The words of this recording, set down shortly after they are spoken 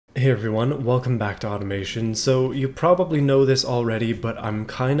Hey everyone, welcome back to Automation. So you probably know this already, but I'm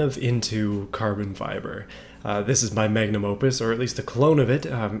kind of into carbon fiber. This is my Magnum Opus, or at least a clone of it.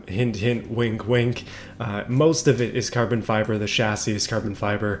 Hint, hint, wink, wink. Most of it is carbon fiber. The chassis is carbon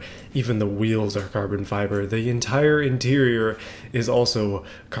fiber. Even the wheels are carbon fiber. The entire interior is also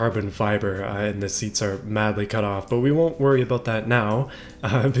carbon fiber, and the seats are madly cut off. But we won't worry about that now,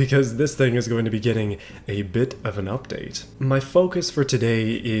 because this thing is going to be getting a bit of an update. My focus for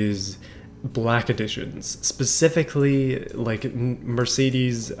today is black editions, specifically like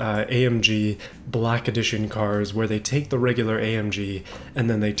Mercedes AMG black edition cars, where they take the regular AMG and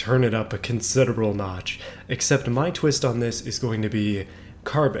then they turn it up a considerable notch. Except my twist on this is going to be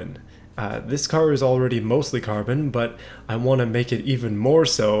carbon. This car is already mostly carbon, but I want to make it even more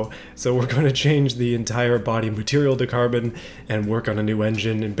so we're going to change the entire body material to carbon and work on a new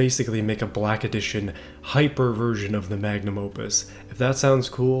engine and basically make a black edition hyper version of the Magnum Opus. If that sounds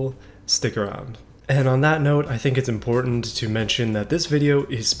cool, stick around. And on that note, I think it's important to mention that this video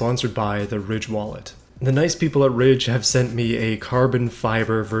is sponsored by the Ridge wallet. The nice people at Ridge have sent me a carbon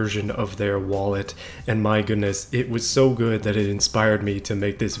fiber version of their wallet, and my goodness, it was so good that it inspired me to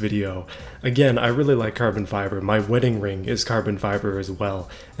make this video. Again, I really like carbon fiber. My wedding ring is carbon fiber as well,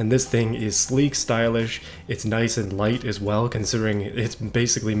 and this thing is sleek, stylish, it's nice and light as well, considering it's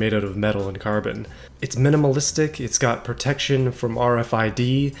basically made out of metal and carbon. It's minimalistic, it's got protection from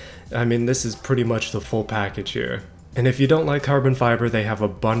RFID. I mean, this is pretty much the full package here. And if you don't like carbon fiber, they have a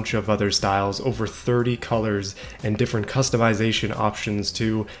bunch of other styles, over 30 colors and different customization options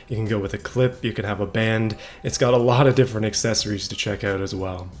too. You can go with a clip, you can have a band. It's got a lot of different accessories to check out as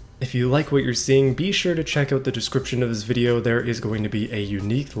well. If you like what you're seeing, be sure to check out the description of this video. There is going to be a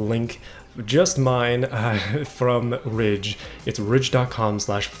unique link, just mine, from Ridge. It's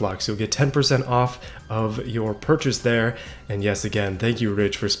ridge.com/flux. You'll get 10% off of your purchase there. And yes, again, thank you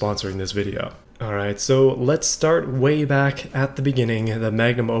Ridge for sponsoring this video. Alright, so let's start way back at the beginning. The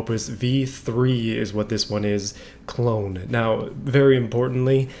Magnum Opus V3 is what this one is, clone. Now, very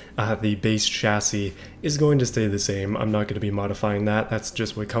importantly, the base chassis is going to stay the same. I'm not going to be modifying that. That's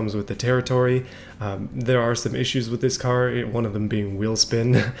just what comes with the territory. There are some issues with this car, one of them being wheel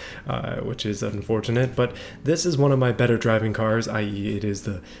spin, which is unfortunate, but this is one of my better driving cars, i.e. it is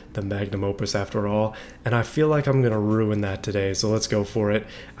the Magnum Opus after all, and I feel like I'm going to ruin that today, so let's go for it.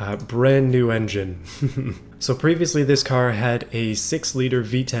 Brand new engine. So previously this car had a 6-liter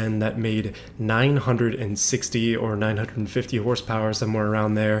V10 that made 960 or 950 horsepower, somewhere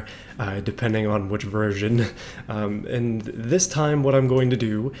around there, depending on which version. And this time what I'm going to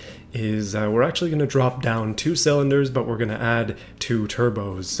do is we're actually going to drop down 2 cylinders, but we're going to add 2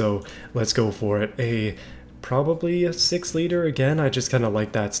 turbos. So let's go for it. Probably a 6-liter again. I just kind of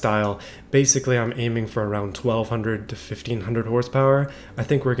like that style. Basically, I'm aiming for around 1200 to 1500 horsepower. I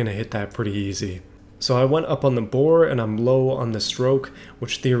think we're going to hit that pretty easy. So I went up on the bore and I'm low on the stroke,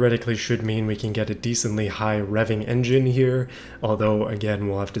 which theoretically should mean we can get a decently high revving engine here. Although, again,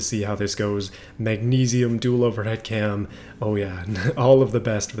 we'll have to see how this goes. Magnesium, dual overhead cam. Oh yeah, all of the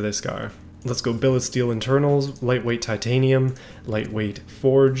best for this car. Let's go billet steel internals, lightweight titanium, lightweight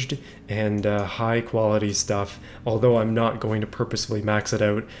forged, and high quality stuff, although I'm not going to purposefully max it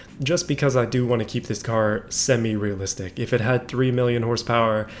out, just because I do want to keep this car semi-realistic. If it had 3 million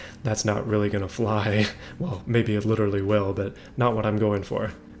horsepower, that's not really going to fly. Well, maybe it literally will, but not what I'm going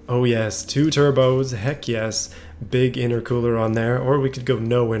for. Oh yes, 2 turbos, heck yes, big intercooler on there, or we could go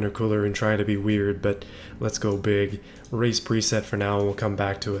no intercooler and try to be weird, but let's go big. Race preset for now, we'll come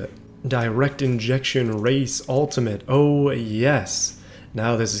back to it. Direct injection race ultimate. Oh yes,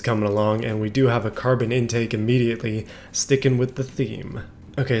 now this is coming along, and we do have a carbon intake immediately, sticking with the theme.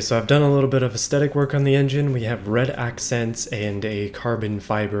 Okay, so I've done a little bit of aesthetic work on the engine. We have red accents and a carbon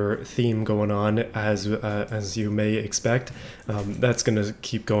fiber theme going on, as you may expect. That's going to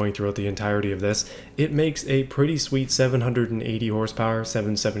keep going throughout the entirety of this. It makes a pretty sweet 780 horsepower,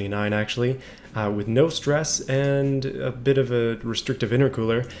 779 actually, with no stress and a bit of a restrictive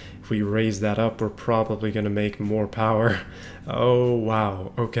intercooler. If we raise that up, we're probably going to make more power. Oh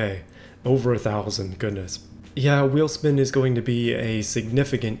wow, okay, over 1,000, goodness. Yeah, wheel spin is going to be a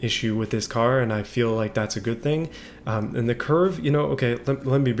significant issue with this car, and I feel like that's a good thing. And the curve, you know, okay,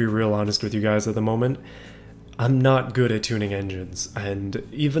 let me be real honest with you guys at the moment. I'm not good at tuning engines, and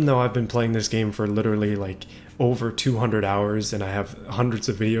even though I've been playing this game for literally like over 200 hours and I have hundreds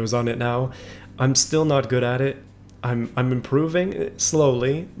of videos on it now, I'm still not good at it. I'm improving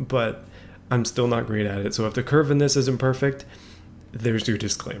slowly, but I'm still not great at it. So if the curve in this isn't perfect, there's your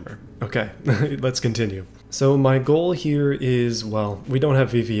disclaimer. Okay, let's continue. So my goal here is, well, we don't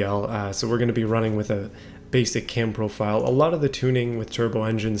have VVL, so we're going to be running with a basic cam profile. A lot of the tuning with turbo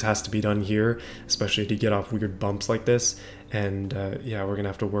engines has to be done here, especially to get off weird bumps like this. And yeah, we're gonna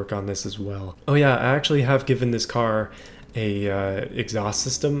have to work on this as well. Oh yeah, I actually have given this car a exhaust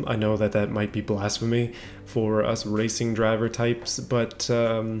system. I know that that might be blasphemy for us racing driver types, but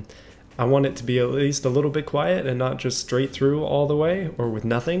I want it to be at least a little bit quiet and not just straight through all the way or with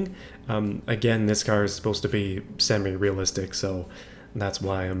nothing. Again, this car is supposed to be semi-realistic, so that's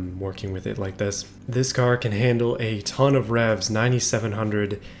why I'm working with it like this. This car can handle a ton of revs.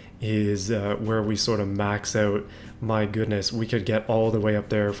 9,700 is where we sort of max out. My goodness, we could get all the way up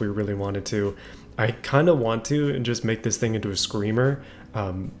there if we really wanted to. I kind of want to and just make this thing into a screamer.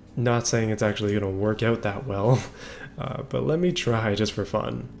 Not saying it's actually going to work out that well, but let me try just for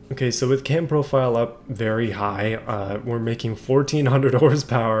fun. Okay, so with cam profile up very high, we're making 1,400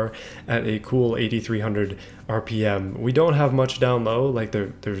 horsepower at a cool 8,300 RPM. We don't have much down low, like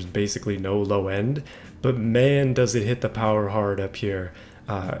there's basically no low end, but man, does it hit the power hard up here.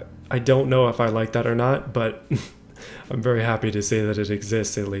 I don't know if I like that or not, but I'm very happy to say that it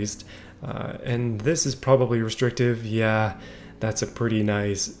exists at least. And this is probably restrictive. Yeah, that's a pretty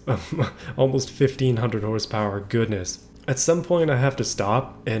nice, almost 1,500 horsepower, goodness. At some point I have to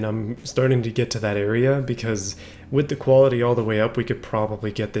stop, and I'm starting to get to that area because with the quality all the way up, we could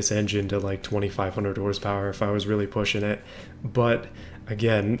probably get this engine to like 2,500 horsepower if I was really pushing it. But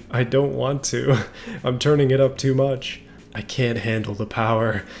again, I don't want to. I'm turning it up too much. I can't handle the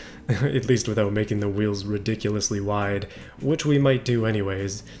power, at least without making the wheels ridiculously wide, which we might do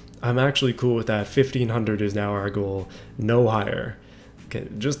anyways. I'm actually cool with that. 1,500 is now our goal, no higher. Okay,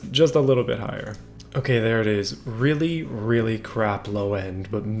 just a little bit higher. Okay, there it is. Really, really crap low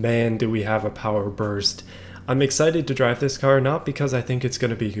end, but man, do we have a power burst. I'm excited to drive this car, not because I think it's going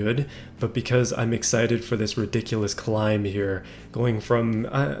to be good, but because I'm excited for this ridiculous climb here, going from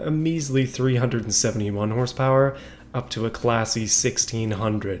a measly 371 horsepower up to a classy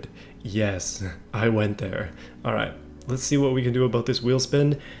 1,600. Yes, I went there. All right, let's see what we can do about this wheel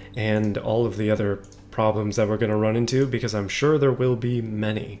spin and all of the other problems that we're going to run into, because I'm sure there will be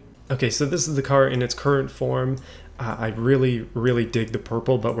many. Okay, so this is the car in its current form. I really, really dig the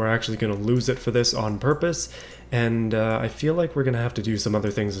purple, but we're actually going to lose it for this on purpose. And I feel like we're going to have to do some other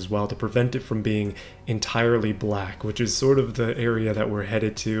things as well to prevent it from being entirely black, which is sort of the area that we're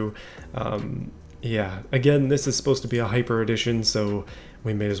headed to. Yeah, again, this is supposed to be a hyper edition, so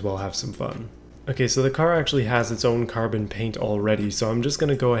we may as well have some fun. Okay, so the car actually has its own carbon paint already, so I'm just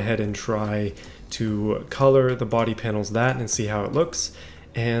going to go ahead and try to color the body panels that and see how it looks.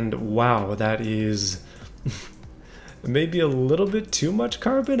 And wow, that is maybe a little bit too much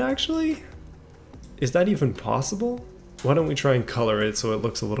carbon, actually? Is that even possible? Why don't we try and color it so it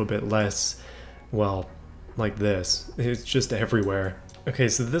looks a little bit less, well, like this. It's just everywhere. Okay,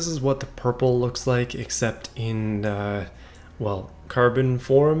 so this is what the purple looks like, except in, well, carbon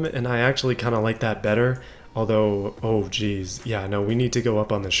form, and I actually kind of like that better. Although, oh geez, yeah, no, we need to go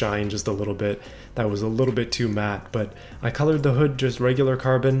up on the shine just a little bit. That was a little bit too matte, but I colored the hood just regular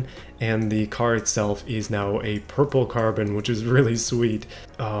carbon, and the car itself is now a purple carbon, which is really sweet.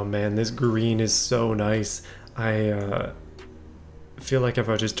 Oh man, this green is so nice. I feel like if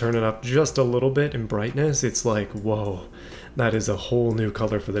I just turn it up just a little bit in brightness, it's like, whoa, that is a whole new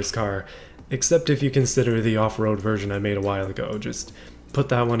color for this car. Except if you consider the off-road version I made a while ago. Just put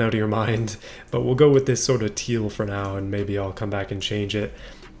that one out of your mind, but we'll go with this sort of teal for now, and maybe I'll come back and change it.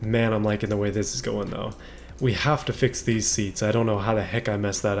 Man, I'm liking the way this is going though. We have to fix these seats. I don't know how the heck I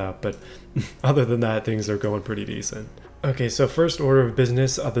messed that up, but other than that, things are going pretty decent. Okay, so first order of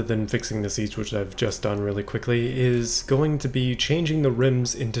business, other than fixing the seats, which I've just done really quickly, is going to be changing the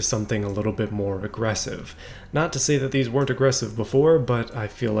rims into something a little bit more aggressive. Not to say that these weren't aggressive before, but I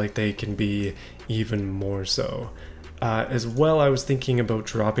feel like they can be even more so. As well, I was thinking about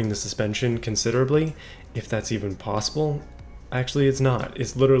dropping the suspension considerably, if that's even possible. Actually, it's not.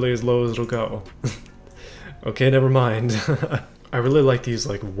 It's literally as low as it'll go. Okay, never mind. I really like these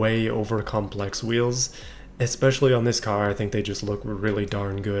like way over complex wheels, especially on this car. I think they just look really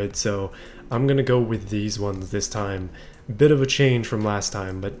darn good, so I'm gonna go with these ones this time. Bit of a change from last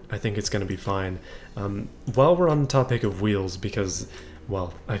time, but I think it's gonna be fine. While we're on the topic of wheels, because,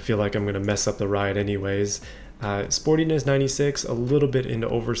 well, I feel like I'm gonna mess up the ride anyways, sportiness 96, a little bit into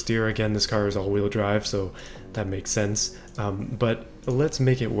oversteer. Again, this car is all-wheel drive, so that makes sense. But let's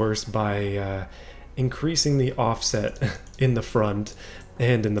make it worse by increasing the offset in the front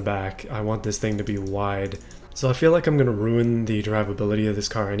and in the back. I want this thing to be wide. So I feel like I'm going to ruin the drivability of this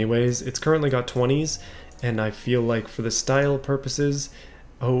car anyways. It's currently got 20s, and I feel like for the style purposes...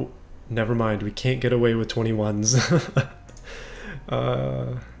 Oh, never mind. We can't get away with 21s.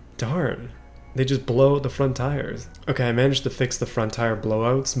 Darn. They just blow out the front tires. Okay, I managed to fix the front tire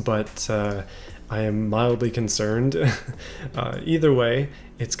blowouts, but I am mildly concerned. Either way,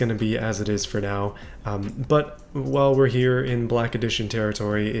 it's going to be as it is for now. But while we're here in Black Edition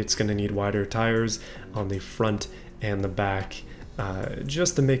territory, it's going to need wider tires on the front and the back,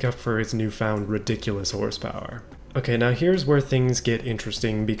 just to make up for its newfound ridiculous horsepower. Okay, now here's where things get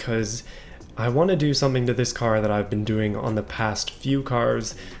interesting, because I want to do something to this car that I've been doing on the past few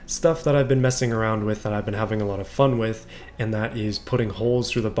cars, stuff that I've been messing around with, that I've been having a lot of fun with, and that is putting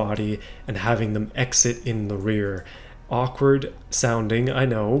holes through the body and having them exit in the rear. Awkward sounding, I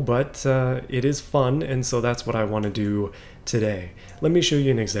know, but it is fun, and so that's what I want to do today. Let me show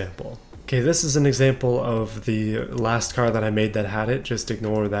you an example. Okay, this is an example of the last car that I made that had it. Just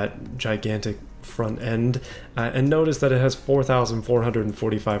ignore that gigantic front end, and notice that it has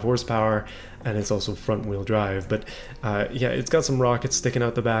 4,445 horsepower, and it's also front wheel drive. But yeah, it's got some rockets sticking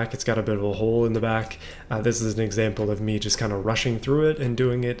out the back. It's got a bit of a hole in the back. This is an example of me just kind of rushing through it and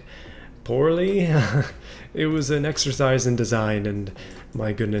doing it poorly. It was an exercise in design, and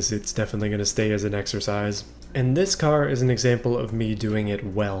my goodness, it's definitely going to stay as an exercise. And this car is an example of me doing it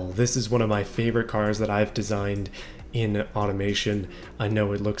well. This is one of my favorite cars that I've designed in automation. I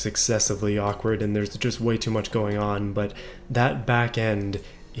know it looks excessively awkward and there's just way too much going on, but that back end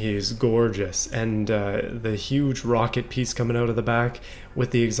is gorgeous, and the huge rocket piece coming out of the back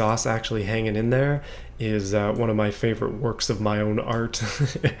with the exhaust actually hanging in there is one of my favorite works of my own art.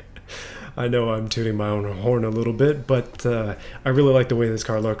 I know I'm tooting my own horn a little bit, but I really like the way this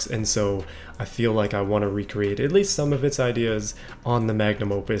car looks, and so I feel like I want to recreate at least some of its ideas on the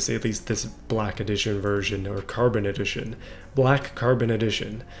Magnum Opus, at least this Black Edition version, or Carbon Edition. Black Carbon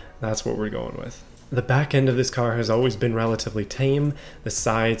Edition, that's what we're going with. The back end of this car has always been relatively tame, the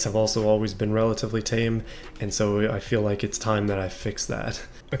sides have also always been relatively tame, and so I feel like it's time that I fix that.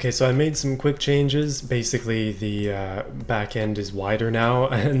 Okay, so I made some quick changes. Basically, the back end is wider now,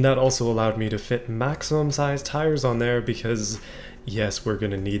 and that also allowed me to fit maximum size tires on there because, yes, we're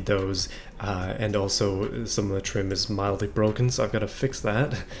going to need those. And also, some of the trim is mildly broken, so I've got to fix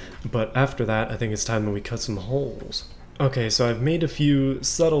that. But after that, I think it's time that we cut some holes. Okay, so I've made a few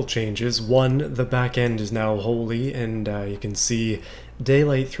subtle changes. One, the back end is now holy, and you can see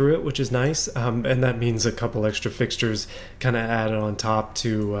daylight through it, which is nice, and that means a couple extra fixtures kind of added on top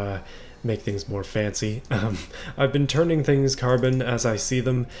to make things more fancy. I've been turning things carbon as I see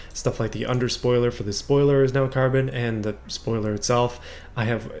them. Stuff like the under spoiler for the spoiler is now carbon, and the spoiler itself. I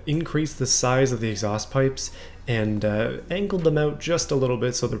have increased the size of the exhaust pipes and angled them out just a little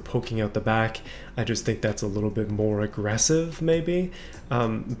bit so they're poking out the back. I just think that's a little bit more aggressive, maybe.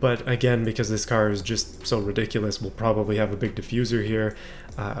 But again, because this car is just so ridiculous, we'll probably have a big diffuser here.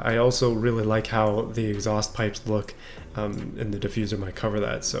 I also really like how the exhaust pipes look, and the diffuser might cover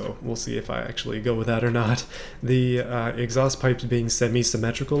that, so we'll see if I actually go with that or not. The exhaust pipes being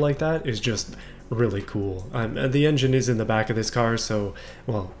semi-symmetrical like that is just really cool. The engine is in the back of this car, so,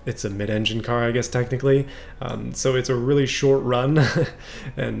 well, it's a mid-engine car, I guess, technically. So it's a really short run,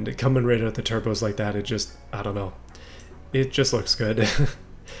 and coming right out the turbos like that, it just, I don't know. It just looks good.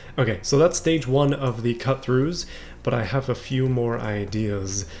 Okay, so that's stage one of the cut-throughs, but I have a few more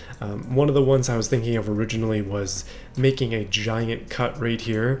ideas. One of the ones I was thinking of originally was making a giant cut right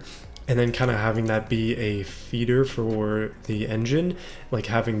here, and then kind of having that be a feeder for the engine, like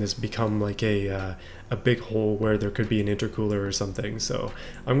having this become like a big hole where there could be an intercooler or something. So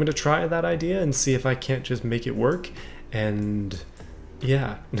I'm going to try that idea and see if I can't just make it work, and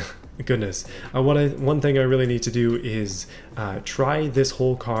yeah. Goodness. One thing I really need to do is try this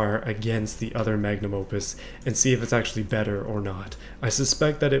whole car against the other Magnum Opus and see if it's actually better or not. I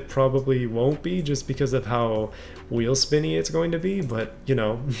suspect that it probably won't be just because of how wheel spinny it's going to be, but you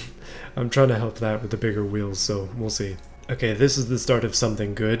know, I'm trying to help that with the bigger wheels, so we'll see. Okay, this is the start of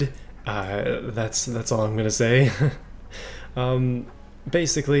something good. That's all I'm gonna say.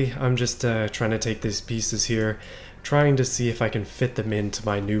 Basically, I'm just trying to take these pieces here, trying to see if I can fit them into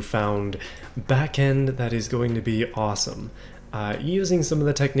my newfound back end that is going to be awesome. Using some of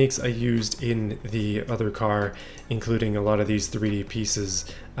the techniques I used in the other car, including a lot of these 3D pieces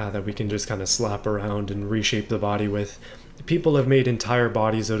that we can just kind of slap around and reshape the body with. People have made entire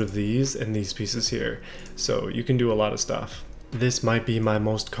bodies out of these and these pieces here, so you can do a lot of stuff. This might be my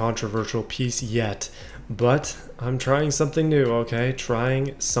most controversial piece yet, but I'm trying something new, okay?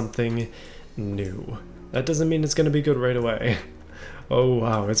 Trying something new. That doesn't mean it's going to be good right away. Oh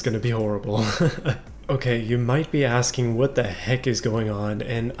wow, it's going to be horrible. Okay, you might be asking what the heck is going on,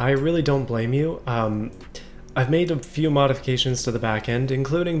 and I really don't blame you. I've made a few modifications to the back end,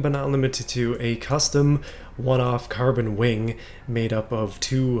 including but not limited to a custom one-off carbon wing made up of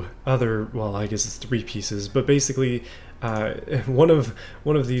two other, well, I guess it's three pieces, but basically one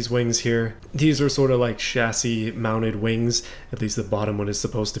of these wings here, these are sort of like chassis mounted wings, at least the bottom one is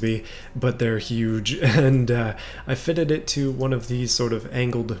supposed to be, but they're huge, and I fitted it to one of these sort of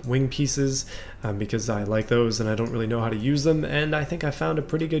angled wing pieces because I like those and I don't really know how to use them, and I think I found a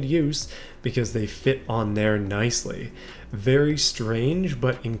pretty good use because they fit on there nicely. Very strange,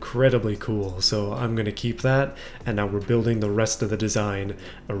 but incredibly cool, so I'm gonna keep that, and now we're building the rest of the design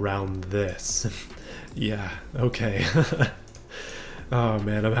around this. Yeah, okay. Oh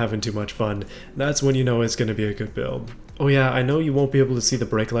man, I'm having too much fun. That's when you know it's gonna be a good build. Oh yeah, I know you won't be able to see the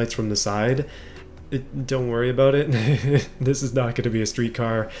brake lights from the side. Don't worry about it. This is not gonna be a street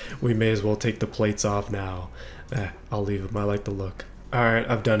car. We may as well take the plates off now. I'll leave them, I like the look. Alright,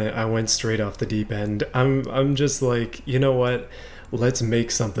 I've done it. I went straight off the deep end. I'm just like, you know what? Let's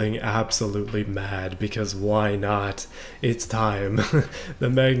make something absolutely mad, because why not? It's time. The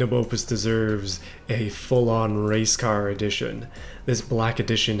Magnum Opus deserves a full-on race car edition. This black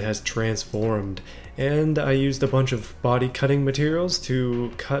edition has transformed, and I used a bunch of body cutting materials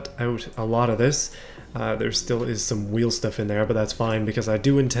to cut out a lot of this. There still is some wheel stuff in there, but that's fine because I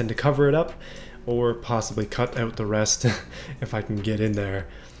do intend to cover it up, or possibly cut out the rest if I can get in there.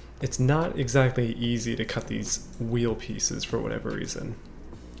 It's not exactly easy to cut these wheel pieces for whatever reason.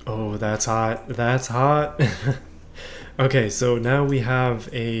 Oh, that's hot. That's hot. Okay, so now we have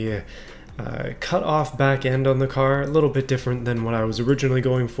a cut off back end on the car. A little bit different than what I was originally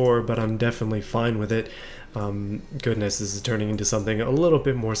going for, but I'm definitely fine with it. Goodness, this is turning into something a little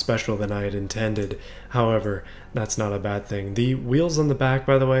bit more special than I had intended. However, that's not a bad thing. The wheels on the back,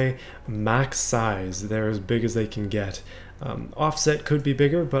 by the way, max size. They're as big as they can get. Offset could be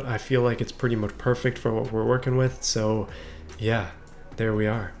bigger, but I feel like it's pretty much perfect for what we're working with, so yeah, there we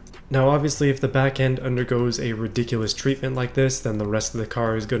are. Now obviously if the back end undergoes a ridiculous treatment like this, then the rest of the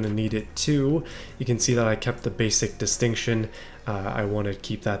car is going to need it too. You can see that I kept the basic distinction. I want to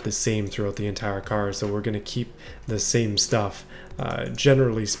keep that the same throughout the entire car, so we're going to keep the same stuff,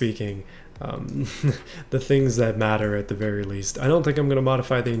 generally speaking. The things that matter at the very least. I don't think I'm going to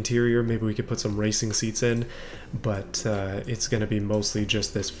modify the interior. Maybe we could put some racing seats in, but it's going to be mostly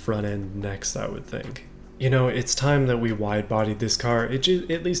just this front end next, I would think. You know, it's time that we wide-bodied this car. At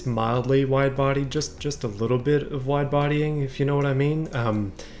least mildly wide-bodied, just a little bit of wide-bodying, if you know what I mean.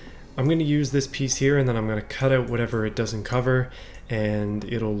 I'm going to use this piece here, and then I'm going to cut out whatever it doesn't cover, and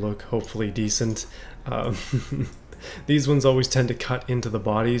it'll look hopefully decent. These ones always tend to cut into the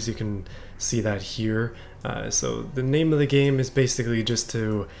bodies. You can see that here. So the name of the game is basically just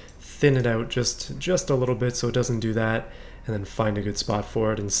to thin it out just a little bit so it doesn't do that, and then find a good spot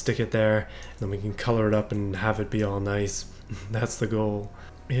for it and stick it there, and then we can color it up and have it be all nice. That's the goal.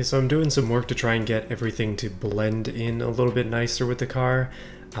 Okay, so I'm doing some work to try and get everything to blend in a little bit nicer with the car.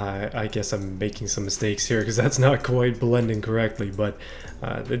 I guess I'm making some mistakes here because that's not quite blending correctly, but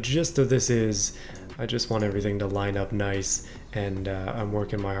the gist of this is I just want everything to line up nice, and I'm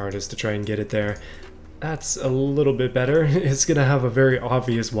working my hardest to try and get it there. That's a little bit better. It's gonna have a very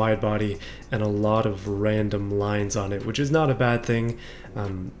obvious wide body and a lot of random lines on it, which is not a bad thing.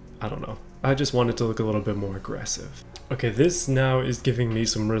 I don't know. I just want it to look a little bit more aggressive. Okay, this now is giving me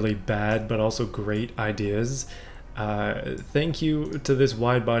some really bad but also great ideas. Thank you to this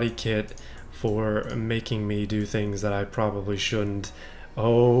wide body kit for making me do things that I probably shouldn't.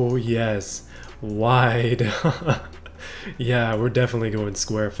 Oh yes, wide. Yeah, we're definitely going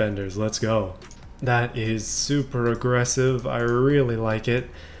square fenders. Let's go. That is super aggressive. I really like it.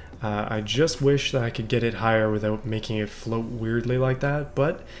 I just wish that I could get it higher without making it float weirdly like that,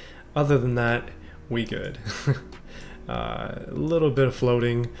 but other than that, we good. A little bit of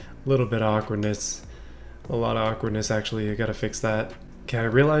floating, a little bit of awkwardness. A lot of awkwardness, actually. I gotta fix that. Okay, I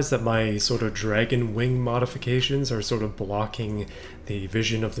realize that my sort of dragon wing modifications are sort of blocking the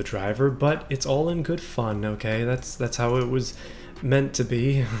vision of the driver, but it's all in good fun, okay? That's how it was meant to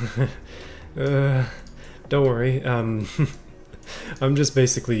be. Don't worry. I'm just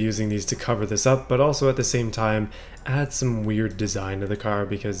basically using these to cover this up, but also at the same time add some weird design to the car,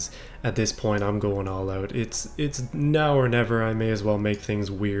 because at this point I'm going all out. It's now or never. I may as well make things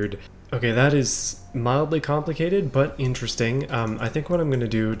weird. Okay, that is mildly complicated, but interesting. I think what I'm going to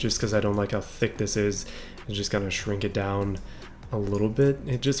do, just because I don't like how thick this is just kind of shrink it down a little bit.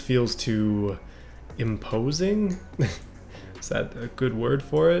 It just feels too imposing. Is that a good word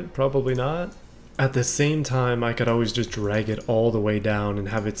for it? Probably not. At the same time, I could always just drag it all the way down and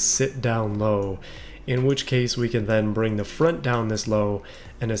have it sit down low in which case we can then bring the front down this low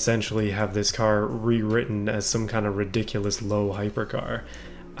and essentially have this car rewritten as some kind of ridiculous low hypercar,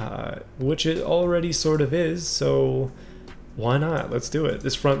 which it already sort of is, so why not? Let's do it.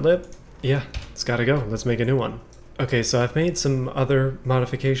 This front lip, yeah, it's gotta go. Let's make a new one. Okay, so I've made some other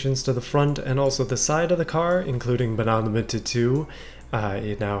modifications to the front and also the side of the car, including but not limited to.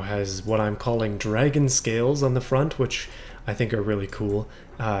 It now has what I'm calling dragon scales on the front, which I think are really cool.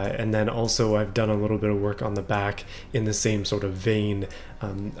 And then also I've done a little bit of work on the back in the same sort of vein.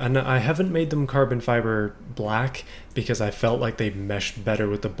 And I haven't made them carbon fiber black because I felt like they meshed better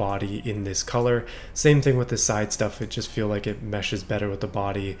with the body in this color. Same thing with the side stuff, it just feel like it meshes better with the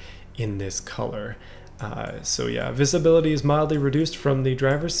body in this color. So yeah, visibility is mildly reduced from the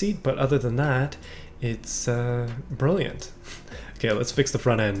driver's seat, but other than that, it's brilliant. Okay, let's fix the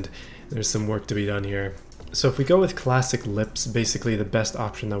front end. There's some work to be done here. So if we go with classic lips, basically the best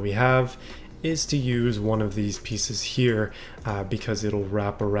option that we have is to use one of these pieces here because it'll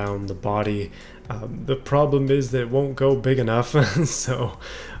wrap around the body. The problem is that it won't go big enough, so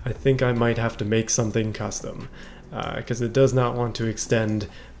I think I might have to make something custom because it does not want to extend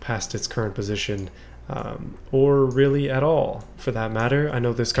past its current position. Or really at all, for that matter. I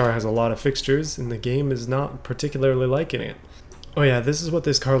know this car has a lot of fixtures, and the game is not particularly liking it. Oh yeah, this is what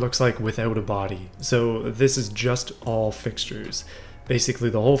this car looks like without a body. So this is just all fixtures. Basically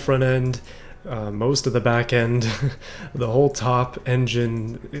the whole front end, most of the back end, the whole top,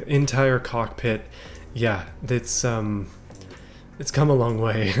 engine, entire cockpit. Yeah, it's come a long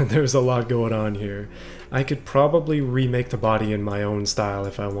way. There's a lot going on here. I could probably remake the body in my own style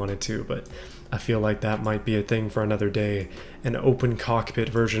if I wanted to, but I feel like that might be a thing for another day. An open cockpit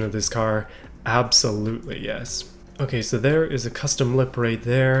version of this car? Absolutely yes. Okay, so there is a custom lip right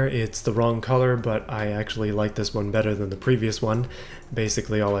there. It's the wrong color, but I actually like this one better than the previous one.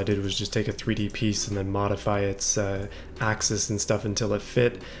 Basically all I did was just take a 3D piece and then modify its axis and stuff until it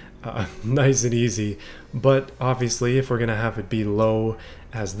fit. Nice and easy. But obviously if we're going to have it be low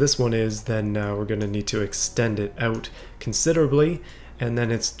as this one is, then we're going to need to extend it out considerably. And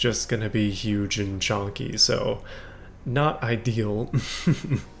then it's just gonna be huge and chonky, so not ideal.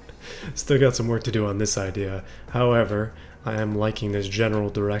 Still got some work to do on this idea. However, I am liking this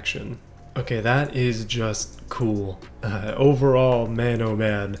general direction. Okay, that is just cool. Overall, man oh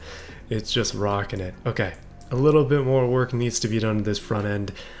man, it's just rocking it. Okay, a little bit more work needs to be done to this front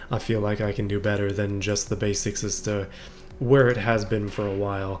end. I feel like I can do better than just the basics as to where it has been for a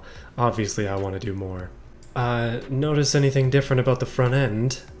while. Obviously, I want to do more. Notice anything different about the front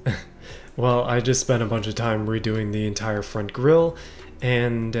end? Well, I just spent a bunch of time redoing the entire front grille,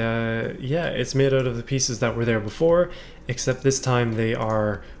 and yeah, it's made out of the pieces that were there before, except this time they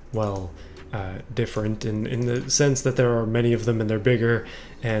are, well, different in the sense that there are many of them and they're bigger,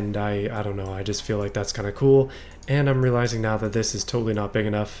 and I don't know, I just feel like that's kind of cool, and I'm realizing now that this is totally not big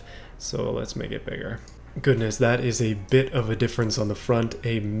enough, so let's make it bigger. Goodness, that is a bit of a difference on the front,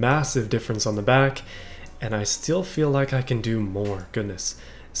 a massive difference on the back, and I still feel like I can do more. Goodness,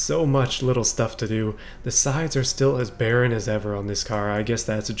 so much little stuff to do. The sides are still as barren as ever on this car. I guess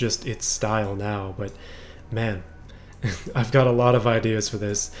that's just its style now, but man, I've got a lot of ideas for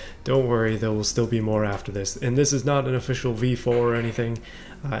this. Don't worry, there will still be more after this. And this is not an official V4 or anything.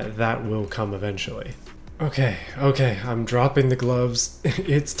 That will come eventually. Okay, I'm dropping the gloves.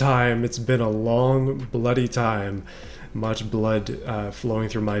 It's time. It's been a long, bloody time. Much blood flowing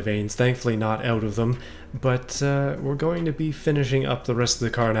through my veins, thankfully not out of them, but we're going to be finishing up the rest of the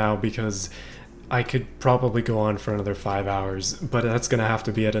car now because I could probably go on for another 5 hours, but that's gonna have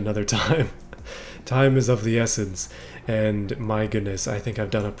to be at another time. Time is of the essence, and my goodness, I think I've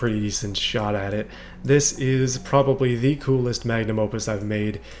done a pretty decent shot at it. This is probably the coolest Magnum Opus I've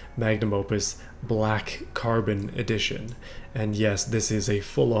made, Magnum Opus Black Carbon Edition, and yes, this is a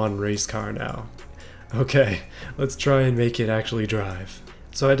full-on race car now. Okay, let's try and make it actually drive.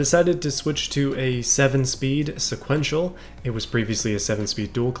 So I decided to switch to a 7-speed sequential. It was previously a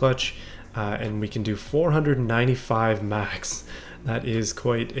 7-speed dual clutch, and we can do 495 max. That is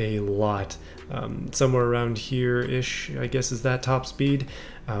quite a lot. Somewhere around here-ish, I guess, is that top speed.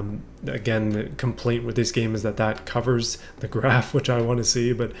 Again, the complaint with this game is that that covers the graph, which I want to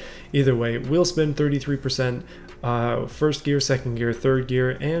see, but either way, wheel spin 33%, first gear, second gear, third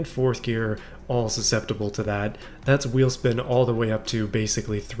gear, and fourth gear, all susceptible to that. That's wheel spin all the way up to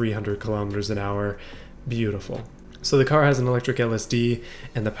basically 300 kilometers an hour. Beautiful. So the car has an electric LSD,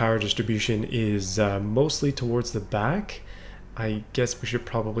 and the power distribution is mostly towards the back. I guess we should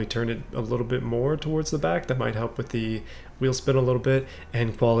probably turn it a little bit more towards the back. That might help with the wheel spin a little bit,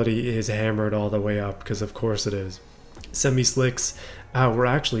 and quality is hammered all the way up, because of course it is. Semi-slicks were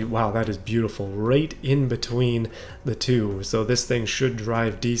actually, wow, that is beautiful, right in between the two. So this thing should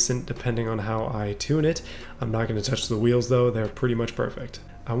drive decent depending on how I tune it. I'm not going to touch the wheels though, they're pretty much perfect.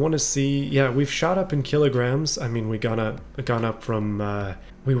 I want to see, yeah, we've shot up in kilograms. I mean, we gone up from,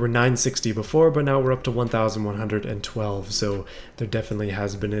 we were 960 before, but now we're up to 1,112, so there definitely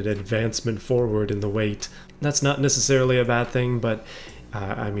has been an advancement forward in the weight. That's not necessarily a bad thing, but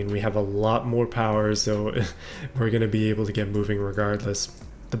I mean, we have a lot more power, so we're going to be able to get moving regardless.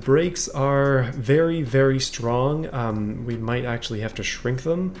 The brakes are very, very strong. We might actually have to shrink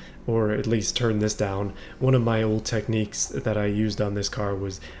them, or at least turn this down. One of my old techniques that I used on this car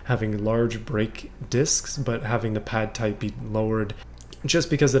was having large brake discs, but having the pad type be lowered, just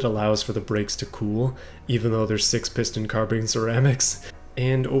because it allows for the brakes to cool, even though they're 6-piston carbon ceramics.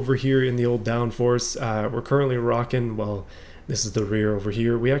 And over here in the old downforce, we're currently rocking, well, this is the rear over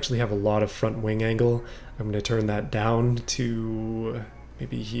here. We actually have a lot of front wing angle. I'm going to turn that down to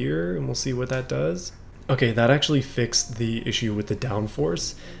maybe here, and we'll see what that does. Okay, that actually fixed the issue with the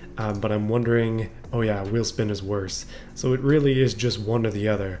downforce, but I'm wondering, oh yeah, wheel spin is worse. So it really is just one or the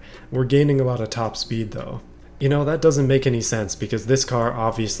other. We're gaining a lot of top speed though. You know, that doesn't make any sense because this car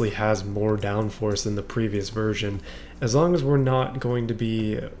obviously has more downforce than the previous version. As long as we're not going to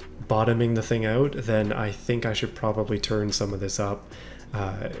be bottoming the thing out, then I think I should probably turn some of this up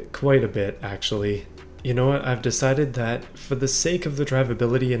quite a bit actually. You know what, I've decided that for the sake of the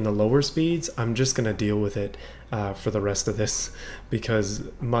drivability in the lower speeds, I'm just gonna deal with it for the rest of this, because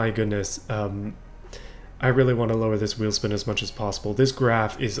my goodness, I really want to lower this wheel spin as much as possible. This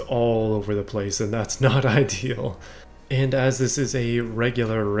graph is all over the place and that's not ideal. And as this is a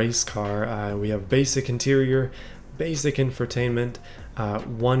regular race car, we have basic interior, basic infotainment,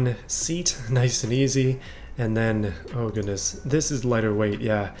 one seat, nice and easy, and then, oh goodness, this is lighter weight,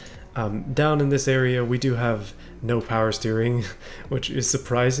 yeah. Down in this area we do have no power steering, which is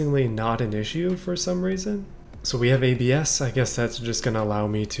surprisingly not an issue for some reason. So we have ABS, I guess that's just going to allow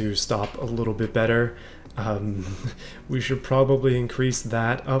me to stop a little bit better. We should probably increase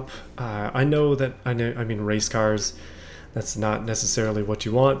that up. I mean race cars, that's not necessarily what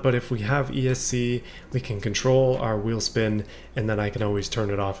you want, but if we have ESC, we can control our wheel spin, and then I can always turn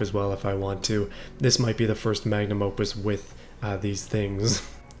it off as well if I want to. This might be the first Magnum Opus with these things.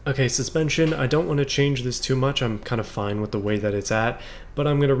 Okay, suspension, I don't want to change this too much. I'm kind of fine with the way that it's at, but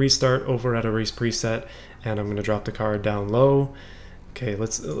I'm going to restart over at a race preset, and I'm going to drop the car down low. Okay,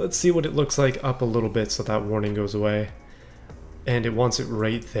 let's see what it looks like up a little bit so that warning goes away. And it wants it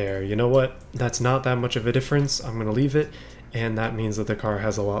right there. You know what? That's not that much of a difference. I'm going to leave it, and that means that the car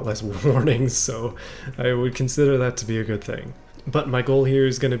has a lot less warnings, so I would consider that to be a good thing. But my goal here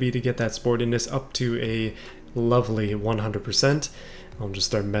is going to be to get that sportiness up to a lovely 100%. I'll just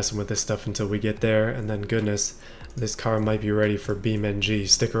start messing with this stuff until we get there, and then goodness, this car might be ready for beamng.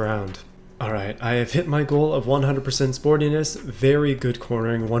 Stick around. Alright, I have hit my goal of 100% sportiness, very good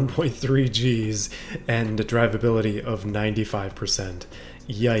cornering, 1.3 Gs, and a drivability of 95%.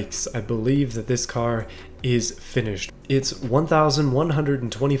 Yikes, I believe that this car is finished. It's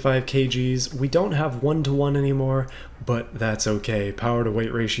 1,125 kgs. We don't have 1-to-1 anymore, but that's okay. Power to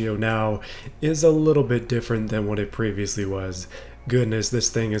weight ratio now is a little bit different than what it previously was. Goodness,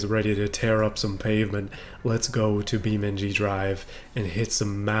 this thing is ready to tear up some pavement. Let's go to beamng.drive and hit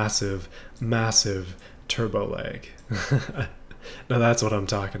some massive, massive turbo lag. Now that's what I'm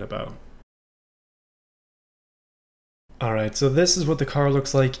talking about. Alright, so this is what the car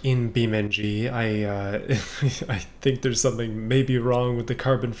looks like in beamng. I think there's something maybe wrong with the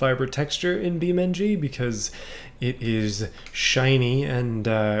carbon fiber texture in beamng because it is shiny, and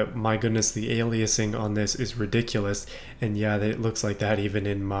my goodness, the aliasing on this is ridiculous. And yeah, it looks like that even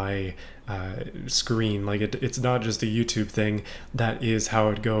in my screen. Like it's not just a YouTube thing, that is how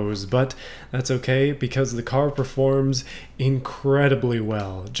it goes, but that's okay because the car performs incredibly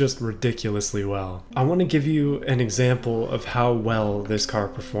well, just ridiculously well. I want to give you an example of how well this car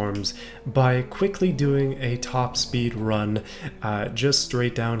performs by quickly doing a top speed run, just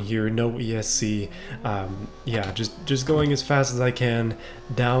straight down here, no ESC. Yeah, just going as fast as I can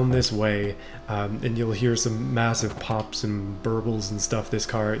down this way, and you'll hear some massive pops and burbles and stuff. This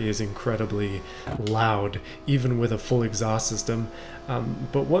car is incredibly loud, even with a full exhaust system.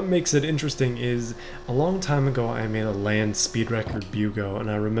 But what makes it interesting is a long time ago I made a land speed record Bugo, and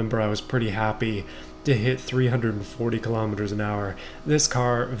I remember I was pretty happy to hit 340 kilometers an hour. This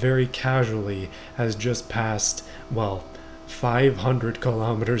car very casually has just passed, well, 500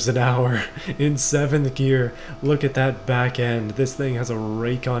 kilometers an hour in 7th gear. Look at that back end. This thing has a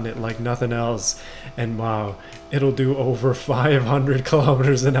rake on it like nothing else. And wow, it'll do over 500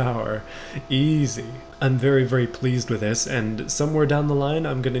 kilometers an hour. Easy. I'm very, very pleased with this, and somewhere down the line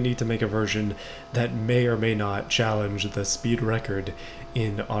I'm going to need to make a version that may or may not challenge the speed record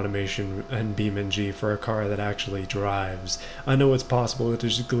in automation and beamng for a car that actually drives. I know it's possible to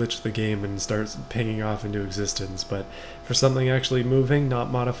just glitch the game and start pinging off into existence, but for something actually moving,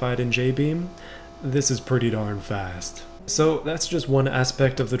 not modified in JBeam, this is pretty darn fast. So that's just one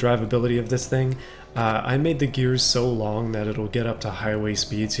aspect of the drivability of this thing. I made the gears so long that it'll get up to highway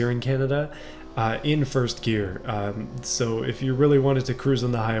speeds here in Canada in 1st gear. So if you really wanted to cruise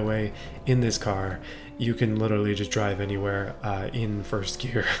on the highway in this car, you can literally just drive anywhere in 1st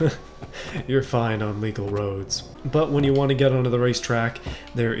gear. You're fine on legal roads. But when you want to get onto the racetrack,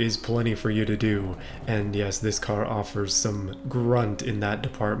 there is plenty for you to do. And yes, this car offers some grunt in that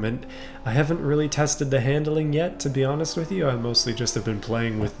department. I haven't really tested the handling yet, to be honest with you. I mostly just have been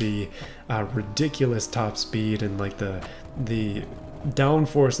playing with the ridiculous top speed, and like the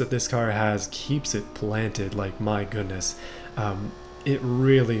downforce that this car has keeps it planted, like my goodness. It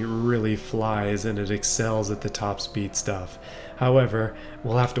really, really flies, and it excels at the top speed stuff. However,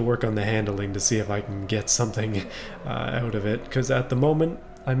 we'll have to work on the handling to see if I can get something out of it, because at the moment,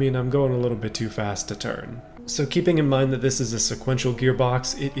 I mean, I'm going a little bit too fast to turn. So keeping in mind that this is a sequential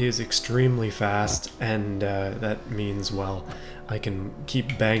gearbox, it is extremely fast, and that means, well, I can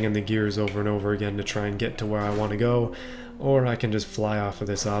keep banging the gears over and over again to try and get to where I want to go, or I can just fly off of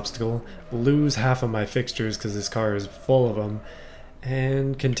this obstacle, lose half of my fixtures because this car is full of them,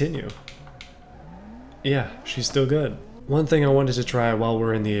 and continue. Yeah, she's still good. One thing I wanted to try while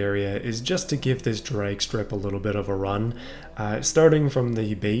we're in the area is just to give this drag strip a little bit of a run, starting from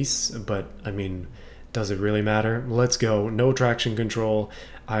the base, but I mean, does it really matter? Let's go. No traction control.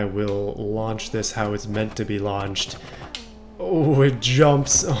 I will launch this how it's meant to be launched. Oh, it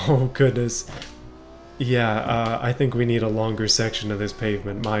jumps. Oh, goodness. Yeah, I think we need a longer section of this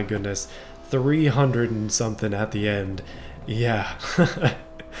pavement. My goodness. 300 and something at the end. Yeah.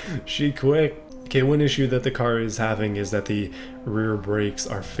 She quick. Okay, one issue that the car is having is that the rear brakes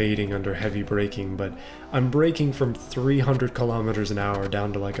are fading under heavy braking, but I'm braking from 300 kilometers an hour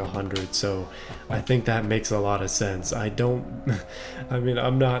down to like 100, so I think that makes a lot of sense. I mean,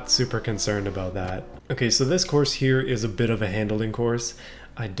 I'm not super concerned about that. Okay, so this course here is a bit of a handling course.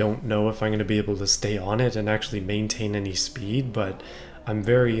 I don't know if I'm going to be able to stay on it and actually maintain any speed, but I'm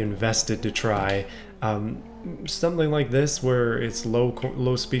very invested to try. Something like this where it's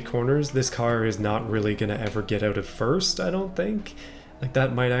low speed corners, this car is not really going to ever get out of first, I don't think. Like,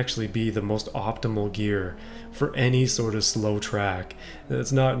 that might actually be the most optimal gear for any sort of slow track.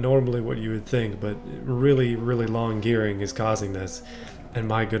 That's not normally what you would think, but really, really long gearing is causing this. And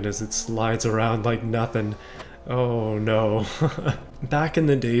my goodness, it slides around like nothing. Oh no. Back in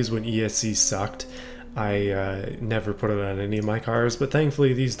the days when ESC sucked, I never put it on any of my cars, but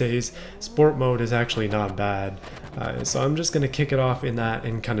thankfully these days sport mode is actually not bad. So I'm just going to kick it off in that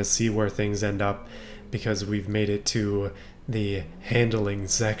and kind of see where things end up, because we've made it to the handling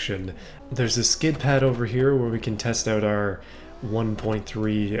section. There's a skid pad over here where we can test out our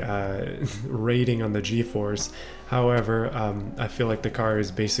 1.3 rating on the G-force. However, I feel like the car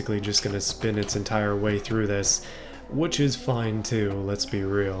is basically just going to spin its entire way through this, which is fine too, let's be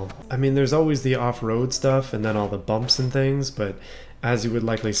real. I mean, there's always the off-road stuff and then all the bumps and things, but as you would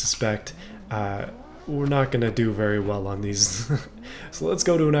likely suspect, we're not gonna do very well on these. So let's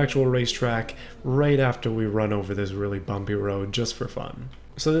go to an actual racetrack right after we run over this really bumpy road, just for fun.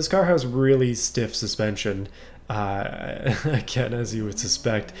 So this car has really stiff suspension. Again, as you would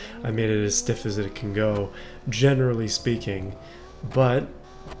suspect, I made it as stiff as it can go, generally speaking, but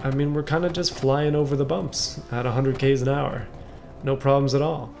I mean, we're kind of just flying over the bumps at 100 k's an hour. No problems at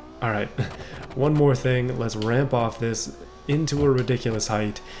all. Alright, one more thing. Let's ramp off this into a ridiculous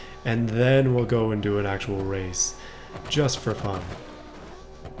height, and then we'll go and do an actual race. Just for fun.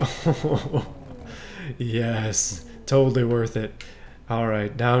 Yes, totally worth it.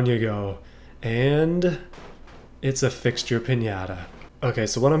 Alright, down you go. And it's a fixture pinata. Okay,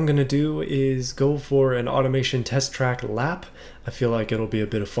 so what I'm going to do is go for an automation test track lap. I feel like it'll be a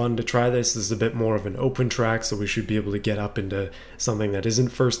bit of fun to try this. This is a bit more of an open track, so we should be able to get up into something that isn't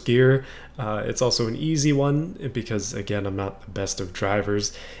first gear. It's also an easy one because, again, I'm not the best of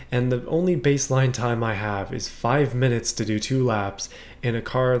drivers. And the only baseline time I have is 5 minutes to do 2 laps in a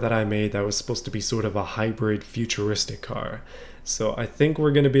car that I made that was supposed to be sort of a hybrid futuristic car. So I think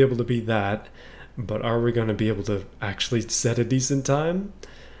we're going to be able to beat that. But are we going to be able to actually set a decent time?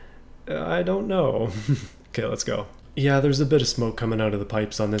 I don't know. Okay, let's go. Yeah, there's a bit of smoke coming out of the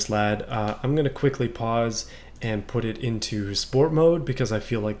pipes on this lad. I'm going to quickly pause and put it into sport mode because I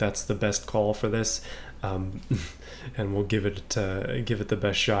feel like that's the best call for this. Um, and we'll give it the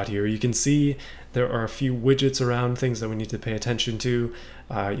best shot here. You can see there are a few widgets around, things that we need to pay attention to.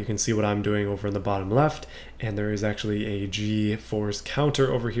 You can see what I'm doing over in the bottom left, and there is actually a G-force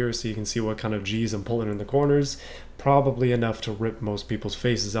counter over here, so you can see what kind of G's I'm pulling in the corners. Probably enough to rip most people's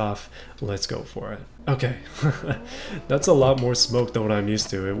faces off. Let's go for it. Okay, that's a lot more smoke than what I'm used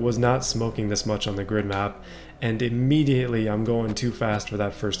to. It was not smoking this much on the grid map, and immediately I'm going too fast for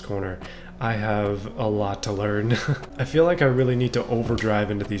that first corner. I have a lot to learn. I feel like I really need to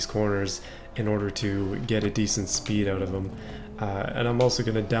overdrive into these corners in order to get a decent speed out of them. And I'm also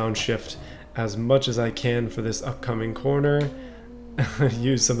going to downshift as much as I can for this upcoming corner.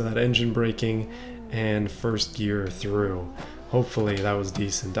 Use some of that engine braking and first gear through. Hopefully that was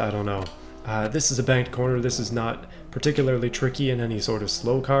decent, I don't know. This is a banked corner. This is not particularly tricky in any sort of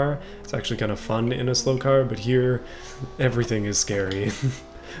slow car. It's actually kind of fun in a slow car, but here everything is scary.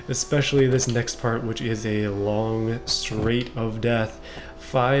 Especially this next part, which is a long straight of death.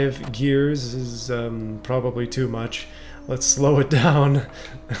 5 gears is probably too much. Let's slow it down.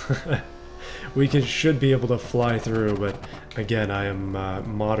 Should be able to fly through, but again, I am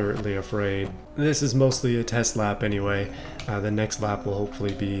moderately afraid. This is mostly a test lap anyway. The next lap will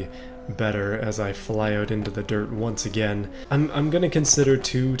hopefully be better as I fly out into the dirt once again. I'm gonna consider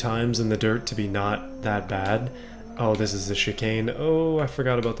 2 times in the dirt to be not that bad. Oh, this is a chicane. Oh, I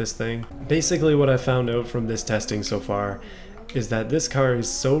forgot about this thing. Basically, what I found out from this testing so far is that this car is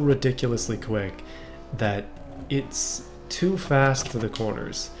so ridiculously quick that it's too fast for the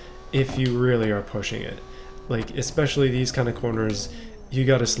corners if you really are pushing it. Like, especially these kind of corners, you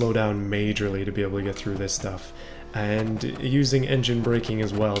gotta slow down majorly to be able to get through this stuff. And using engine braking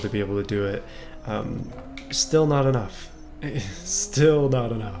as well to be able to do it, still not enough. Still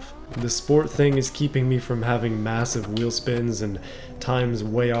not enough. The sport thing is keeping me from having massive wheel spins and times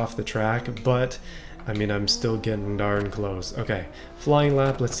way off the track, but I mean, I'm still getting darn close. Okay, flying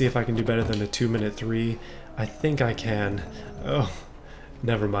lap, let's see if I can do better than a 2-minute 3. I think I can. Oh,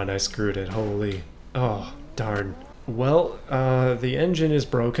 never mind, I screwed it, holy. Oh, darn. Well, the engine is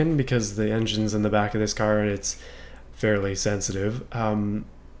broken because the engine's in the back of this car and it's fairly sensitive.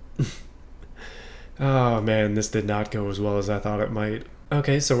 Oh man, this did not go as well as I thought it might.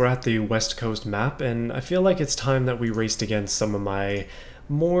 Okay, so we're at the West Coast map, and I feel like it's time that we raced against some of my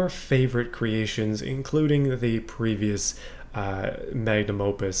more favorite creations, including the previous Magnum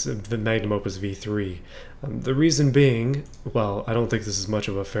Opus, the Magnum Opus V3. The reason being, well, I don't think this is much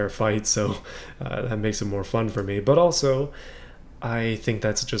of a fair fight, so that makes it more fun for me, but also, I think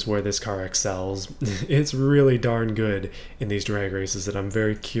that's just where this car excels. It's really darn good in these drag races, and I'm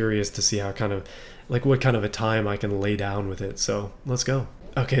very curious to see how what kind of a time I can lay down with it, so let's go.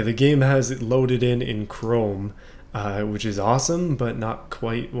 Okay, the game has it loaded in Chrome, which is awesome, but not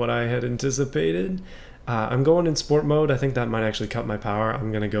quite what I had anticipated. I'm going in sport mode. I think that might actually cut my power.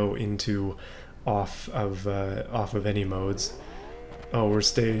 I'm gonna go into off of any modes. Oh, we're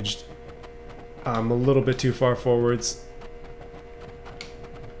staged. I'm a little bit too far forwards.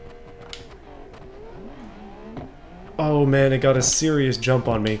 Oh man, it got a serious jump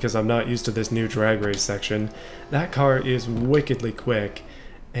on me because I'm not used to this new drag race section. That car is wickedly quick,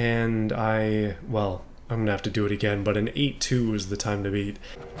 and well, I'm gonna have to do it again, but an 8.2 is the time to beat.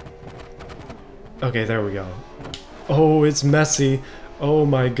 Okay, there we go. Oh, it's messy. Oh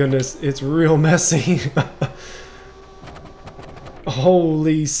my goodness, it's real messy.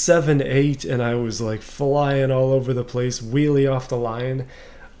 Holy 7.8, and I was like flying all over the place, wheelie off the line.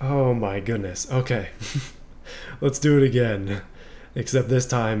 Oh my goodness, okay. Let's do it again. Except this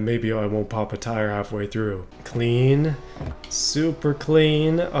time, maybe I won't pop a tire halfway through. Clean. Super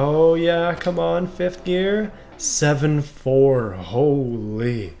clean. Oh yeah, come on, 5th gear. 7.4.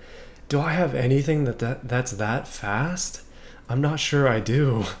 Holy. Do I have anything that's that fast? I'm not sure I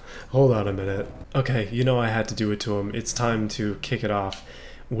do. Hold on a minute. Okay, you know I had to do it to him. It's time to kick it off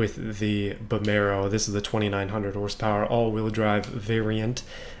with the Beamng. This is the 2900 horsepower all-wheel drive variant.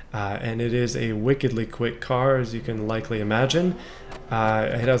 And it is a wickedly quick car, as you can likely imagine.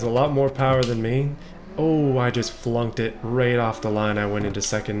 It has a lot more power than me. Oh, I just flunked it right off the line. I went into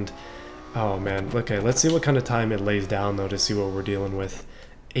second. Oh man, okay, let's see what kind of time it lays down though to see what we're dealing with.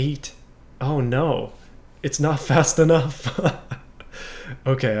 8. Oh no, it's not fast enough.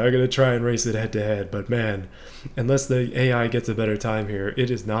 Okay, I'm gonna try and race it head to head, but man, unless the AI gets a better time here, it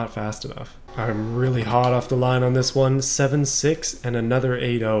is not fast enough. I'm really hot off the line on this one. 7.6 and another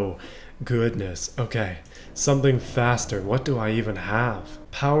 8.0. Goodness. Okay. Something faster. What do I even have?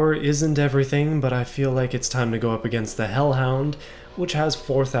 Power isn't everything, but I feel like it's time to go up against the Hellhound, which has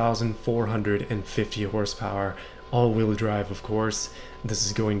 4,450 horsepower. All-wheel drive, of course. This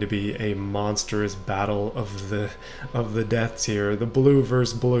is going to be a monstrous battle of the deaths here. The blue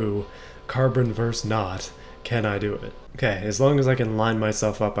versus blue. Carbon versus not. Can I do it? Okay, as long as I can line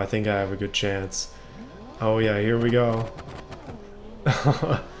myself up, I think I have a good chance. Oh yeah, here we go.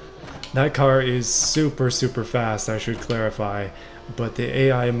 That car is super fast, I should clarify, but the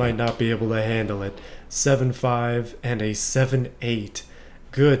AI might not be able to handle it. 7.5 and a 7.8.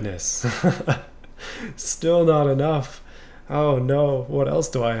 Goodness. Still not enough. Oh no, what else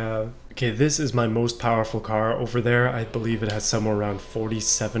do I have? Okay, this is my most powerful car over there. I believe it has somewhere around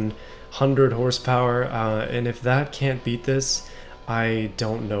 4,700 horsepower, and if that can't beat this, I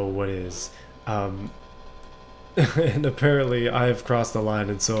don't know what is. And apparently I've crossed the line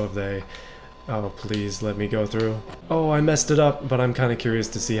and so have they. Oh, please let me go through. Oh, I messed it up, but I'm kind of curious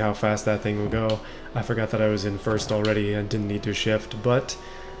to see how fast that thing will go. I forgot that I was in first already and didn't need to shift, but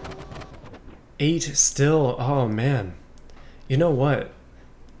 8 still. Oh man. You know what?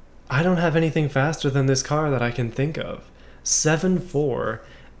 I don't have anything faster than this car that I can think of. 7.4,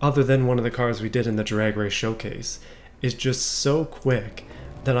 other than one of the cars we did in the drag race showcase, is just so quick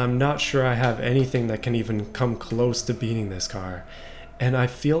that I'm not sure I have anything that can even come close to beating this car. And I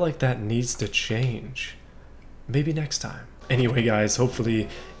feel like that needs to change. Maybe next time. Anyway guys, hopefully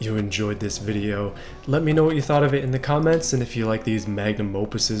you enjoyed this video. Let me know what you thought of it in the comments, and if you like these Magnum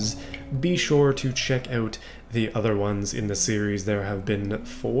Opuses, be sure to check out the other ones in the series. There have been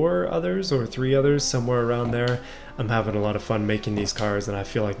 4 others or 3 others, somewhere around there. I'm having a lot of fun making these cars, and I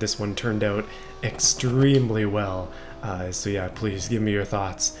feel like this one turned out extremely well. So yeah, please give me your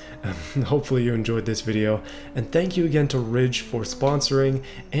thoughts. Hopefully you enjoyed this video, and thank you again to Ridge for sponsoring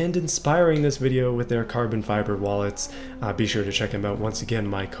and inspiring this video with their carbon fiber wallets. Be sure to check them out. Once again,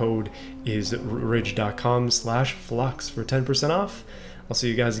 my code is ridge.com/flux for 10% off. I'll see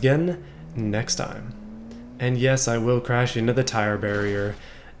you guys again next time. And yes, I will crash into the tire barrier.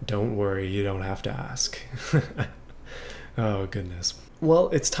 Don't worry, you don't have to ask. Oh goodness. Well,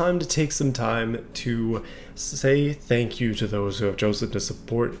 it's time to take some time to say thank you to those who have chosen to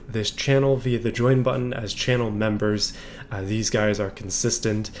support this channel via the join button as channel members. These guys are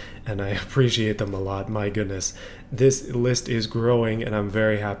consistent and I appreciate them a lot. My goodness, this list is growing and I'm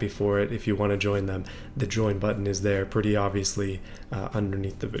very happy for it. If you want to join them, the join button is there pretty obviously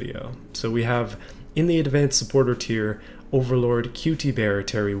underneath the video. So we have in the advanced supporter tier, Overlord, QT Bear,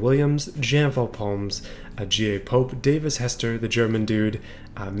 Terry Williams, Janval Palms, G.A. Pope, Davis Hester, the German Dude,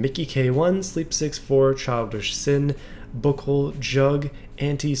 Mickey K1, Sleep 64, Childish Sin, Bookhole, Jug,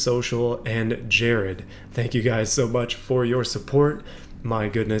 Antisocial, and Jared. Thank you guys so much for your support. My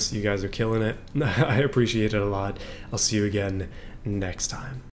goodness, you guys are killing it. I appreciate it a lot. I'll see you again next time.